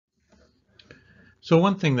So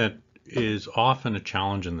one thing that is often a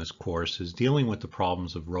challenge in this course is dealing with the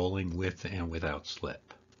problems of rolling with and without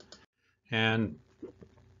slip. And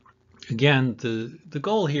again, the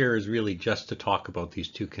goal here is really just to talk about these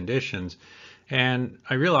two conditions. And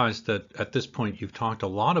I realize that at this point you've talked a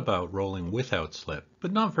lot about rolling without slip,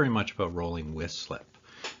 but not very much about rolling with slip.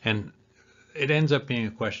 And it ends up being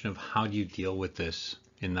a question of how do you deal with this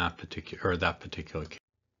in that particular case.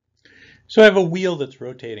 So I have a wheel that's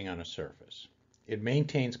rotating on a surface. It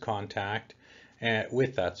maintains contact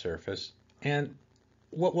with that surface, and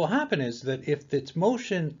what will happen is that if the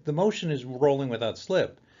motion is rolling without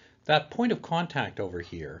slip, that point of contact over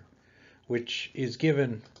here, which is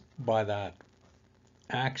given by that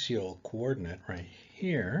axial coordinate right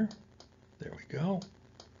here, there we go.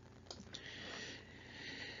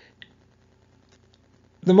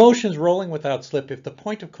 The motion is rolling without slip if the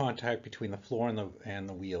point of contact between the floor and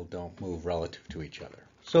the wheel don't move relative to each other.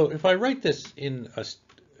 So if I write this there's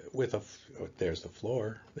the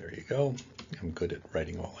floor, there you go. I'm good at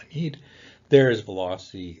writing all I need. There is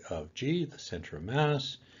velocity of g, the center of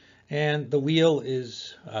mass, and the wheel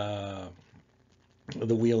is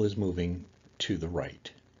moving to the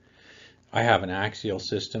right. I have an axial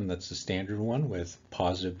system that's the standard one, with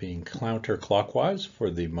positive being counterclockwise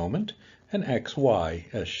for the moment, and x, y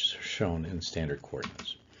as shown in standard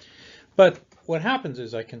coordinates. But what happens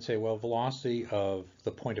is I can say, well, velocity of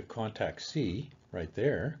the point of contact C, right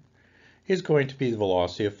there, is going to be the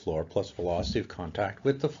velocity of floor plus velocity of contact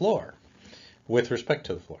with the floor, with respect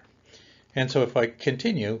to the floor. And so if I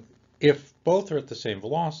continue, if both are at the same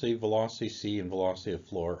velocity, velocity C and velocity of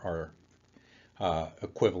floor are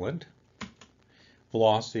equivalent.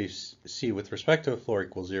 Velocity C with respect to the floor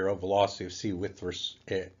equals 0. Velocity of C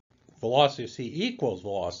equals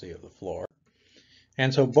velocity of the floor.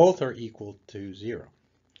 And so both are equal to 0.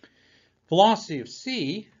 Velocity of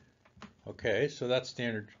C, okay, so that's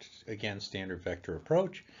standard, again, standard vector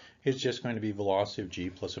approach, is just going to be velocity of g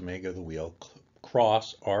plus omega of the wheel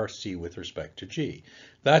cross RC with respect to g.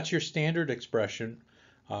 That's your standard expression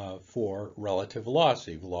for relative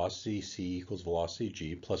velocity. Velocity C equals velocity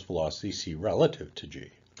g plus velocity C relative to g.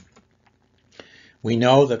 We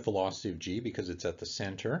know that velocity of g, because it's at the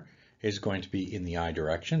center, is going to be in the I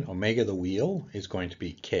direction. Omega of the wheel is going to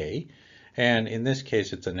be k. And in this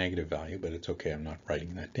case, it's a negative value, but it's okay. I'm not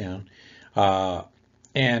writing that down.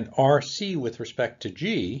 And RC with respect to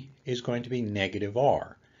g is going to be negative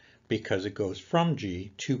r, because it goes from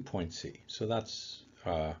g to point C. So that's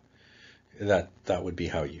that would be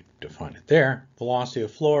how you define it there. Velocity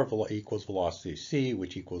of floor equals velocity C,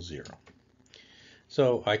 which equals 0.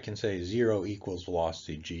 So I can say 0 equals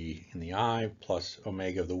velocity g in the I plus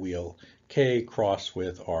omega of the wheel k cross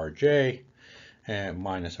with rj and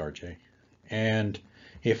minus rj. And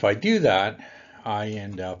if I do that, I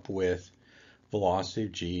end up with velocity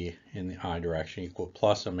of g in the I direction equal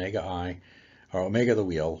plus omega I, or omega of the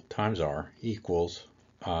wheel times r equals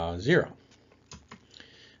 0.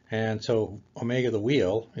 And so omega of the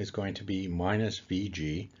wheel is going to be minus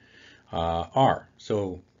vg r.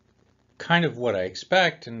 So kind of what I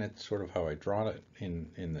expect, and it's sort of how I draw it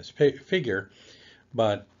in this figure,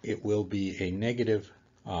 but it will be a negative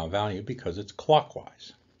value because it's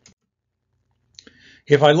clockwise.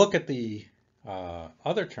 If I look at the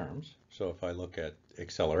other terms, so if I look at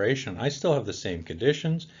acceleration, I still have the same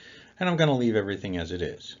conditions, and I'm going to leave everything as it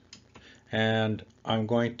is. And I'm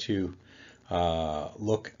going to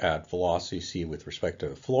look at velocity c with respect to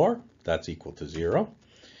the floor. That's equal to 0.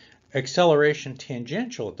 Acceleration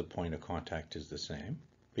tangential at the point of contact is the same,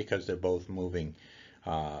 because they're both moving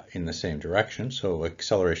in the same direction. So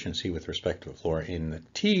acceleration c with respect to the floor in the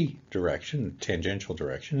t direction, tangential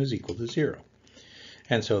direction, is equal to 0.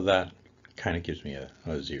 And so that kind of gives me a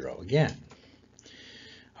 0 again.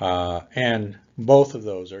 And both of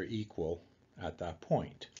those are equal at that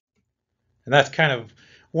point. And that's kind of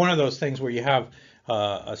one of those things where you have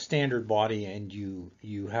a standard body and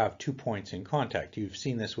you have 2 points in contact. You've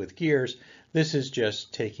seen this with gears. This is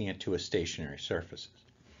just taking it to a stationary surface.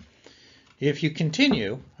 If you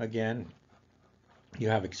continue, again, you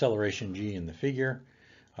have acceleration g in the figure.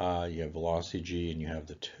 You have velocity g, and you have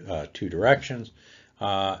the 2 directions.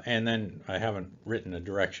 And then I haven't written a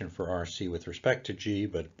direction for RC with respect to g,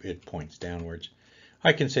 but it points downwards.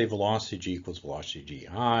 I can say velocity g equals velocity gi.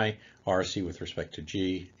 RC with respect to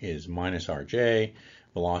g is minus rj.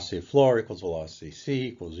 Velocity of floor equals velocity c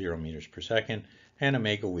equals 0 meters per second. And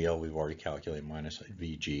omega wheel, we've already calculated, minus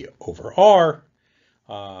vg over r,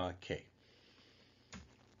 k.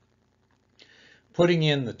 Putting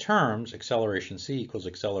in the terms, acceleration c equals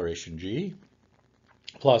acceleration g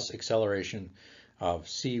plus acceleration of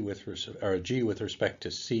g with respect to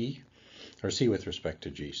c or c with respect to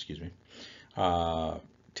g, excuse me,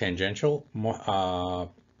 tangential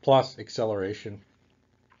plus acceleration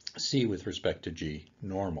c with respect to g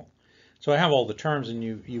normal. So I have all the terms, and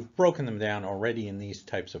you've broken them down already in these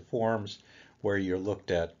types of forms where you're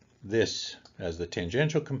looked at this as the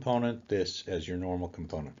tangential component, this as your normal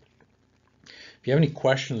component. If you have any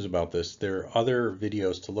questions about this, there are other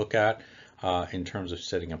videos to look at in terms of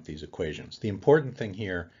setting up these equations. The important thing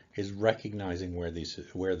here is recognizing where this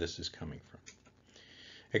is coming from.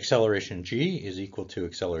 Acceleration g is equal to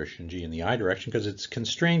acceleration g in the I direction because it's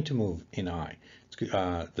constrained to move in I.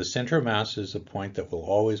 The center of mass is a point that will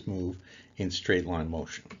always move in straight line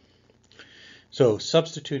motion. So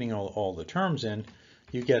substituting all the terms in,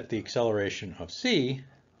 you get the acceleration of c,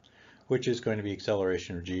 which is going to be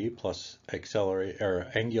acceleration of g plus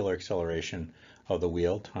angular acceleration of the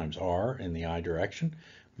wheel times r in the I direction,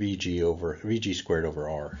 vg squared over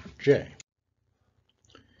rj.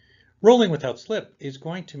 Rolling without slip is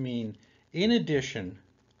going to mean, in addition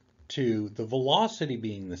to the velocity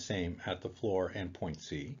being the same at the floor and point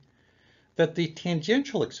C, that the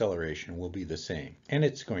tangential acceleration will be the same, and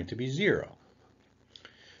it's going to be 0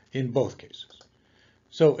 in both cases.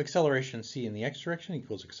 So acceleration c in the x direction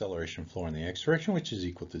equals acceleration floor in the x direction, which is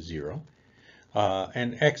equal to 0,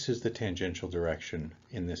 and x is the tangential direction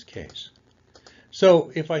in this case.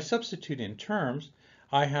 So if I substitute in terms,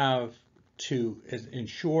 I have to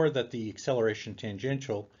ensure that the acceleration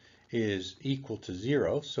tangential is equal to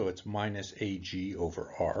 0, so it's minus ag over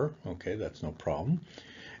r. Okay, that's no problem.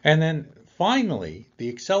 And then finally, the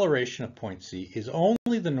acceleration of point C is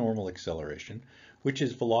only the normal acceleration, which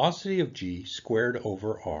is velocity of g squared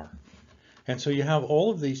over r. And so you have all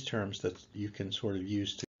of these terms that you can sort of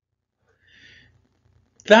use to.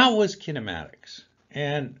 That was kinematics.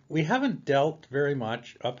 And we haven't dealt very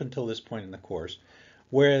much up until this point in the course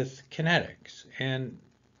with kinetics. And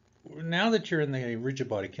now that you're in the rigid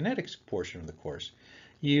body kinetics portion of the course,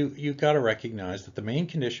 you've got to recognize that the main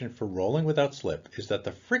condition for rolling without slip is that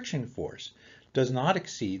the friction force does not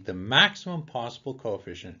exceed the maximum possible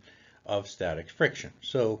coefficient of static friction.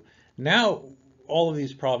 So now all of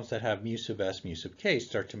these problems that have mu sub s, mu sub k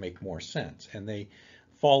start to make more sense, and they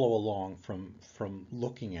follow along from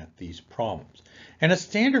looking at these problems. And a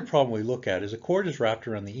standard problem we look at is a cord is wrapped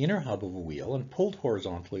around the inner hub of a wheel and pulled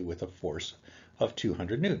horizontally with a force of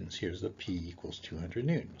 200 newtons. Here's the P equals 200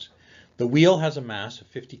 newtons. The wheel has a mass of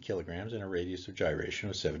 50 kilograms and a radius of gyration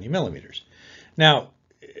of 70 millimeters. Now,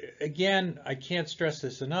 again, I can't stress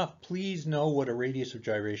this enough. Please know what a radius of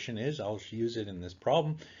gyration is. I'll use it in this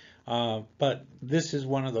problem. But this is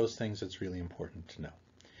one of those things that's really important to know.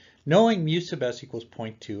 Knowing mu sub s equals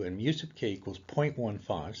 0.2 and mu sub k equals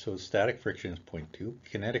 0.15, so static friction is 0.2,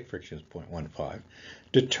 kinetic friction is 0.15,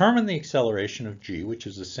 determine the acceleration of g, which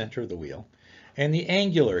is the center of the wheel, and the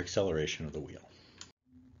angular acceleration of the wheel.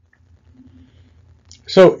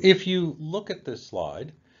 So if you look at this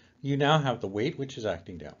slide, you now have the weight, which is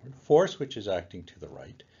acting downward, force, which is acting to the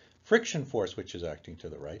right, friction force, which is acting to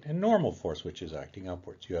the right, and normal force, which is acting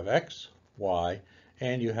upwards. You have x, y,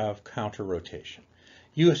 and you have counter rotation.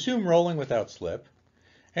 You assume rolling without slip,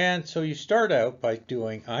 and so you start out by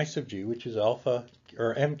doing I sub g, which is alpha,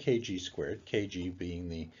 or mkg squared, kg being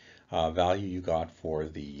the value you got for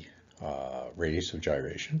the radius of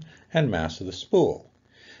gyration, and mass of the spool.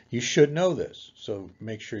 You should know this, so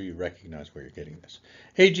make sure you recognize where you're getting this.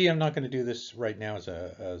 Ag, I'm not going to do this right now as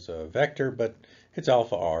a vector, but it's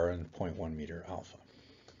alpha r and 0.1 meter alpha.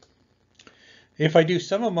 If I do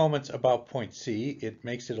sum of moments about point C, it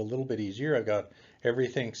makes it a little bit easier. I've got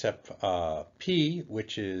everything except P,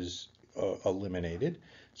 which is eliminated.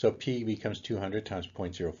 So P becomes 200 times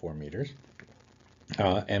 0.04 meters.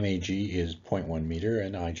 MAG is 0.1 meter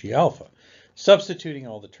and IG alpha. Substituting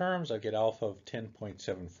all the terms, I get alpha of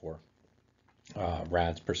 10.74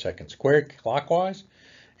 rads per second squared clockwise,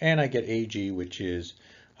 and I get AG, which is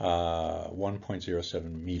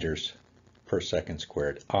 1.07 meters per second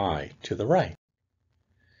squared I to the right.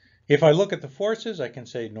 If I look at the forces, I can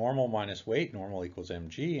say normal minus weight, normal equals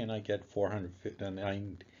mg, and I get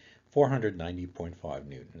 490.5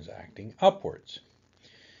 newtons acting upwards.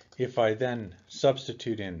 If I then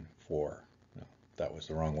substitute in for, no, that was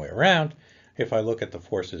the wrong way around. If I look at the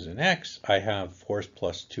forces in x, I have force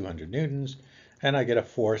plus 200 newtons, and I get a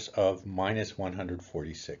force of minus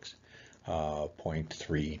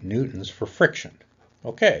 146.3 newtons for friction.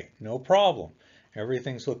 Okay, no problem.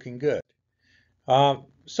 Everything's looking good.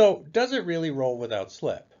 So does it really roll without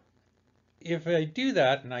slip? If I do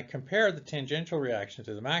that and I compare the tangential reaction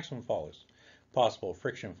to the maximum possible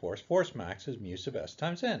friction force, force max is mu sub s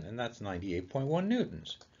times n, and that's 98.1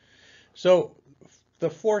 newtons. So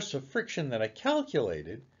the force of friction that I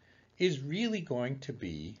calculated is really going to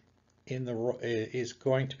be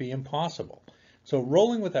impossible. So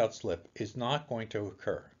rolling without slip is not going to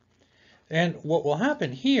occur. And what will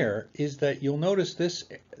happen here is that you'll notice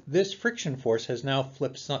this friction force has now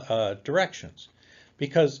flipped directions,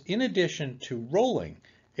 because in addition to rolling,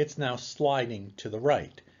 it's now sliding to the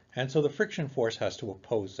right. And so the friction force has to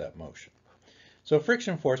oppose that motion. So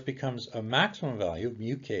friction force becomes a maximum value of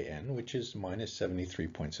mu kn, which is minus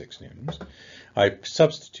 73.6 newtons. I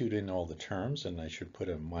substitute in all the terms, and I should put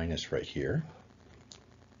a minus right here.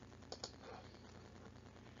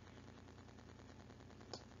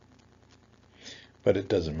 But it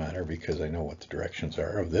doesn't matter because I know what the directions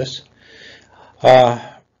are of this.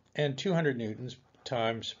 And 200 newtons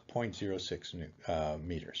times 0.06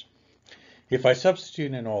 meters. If I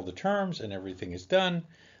substitute in all the terms and everything is done,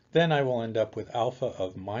 then I will end up with alpha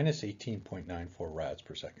of minus 18.94 rads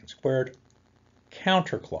per second squared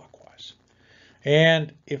counterclockwise.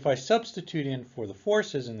 And if I substitute in for the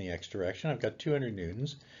forces in the x direction, I've got 200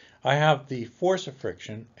 newtons. I have the force of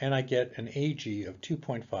friction, and I get an AG of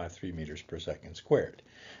 2.53 meters per second squared.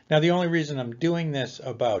 Now, the only reason I'm doing this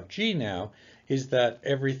about G now is that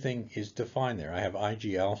everything is defined there. I have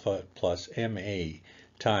IG alpha plus MA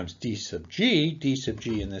times d sub g. D sub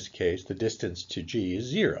g in this case, the distance to g is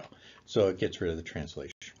 0. So it gets rid of the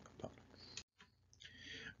translation component.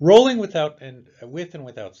 Rolling with and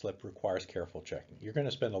without slip requires careful checking. You're going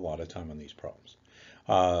to spend a lot of time on these problems.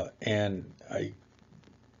 And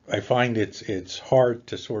I find it's hard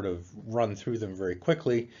to sort of run through them very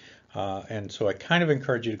quickly. And so I kind of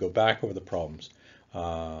encourage you to go back over the problems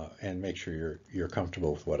and make sure you're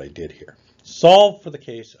comfortable with what I did here. Solve for the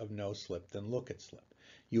case of no slip, then look at slip.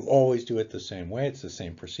 You always do it the same way. It's the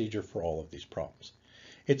same procedure for all of these problems.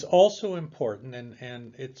 It's also important,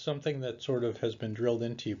 and it's something that sort of has been drilled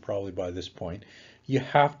into you probably by this point, you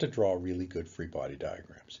have to draw really good free body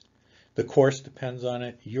diagrams. The course depends on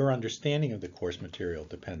it. Your understanding of the course material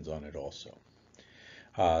depends on it also.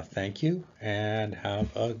 Thank you, and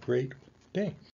have a great day.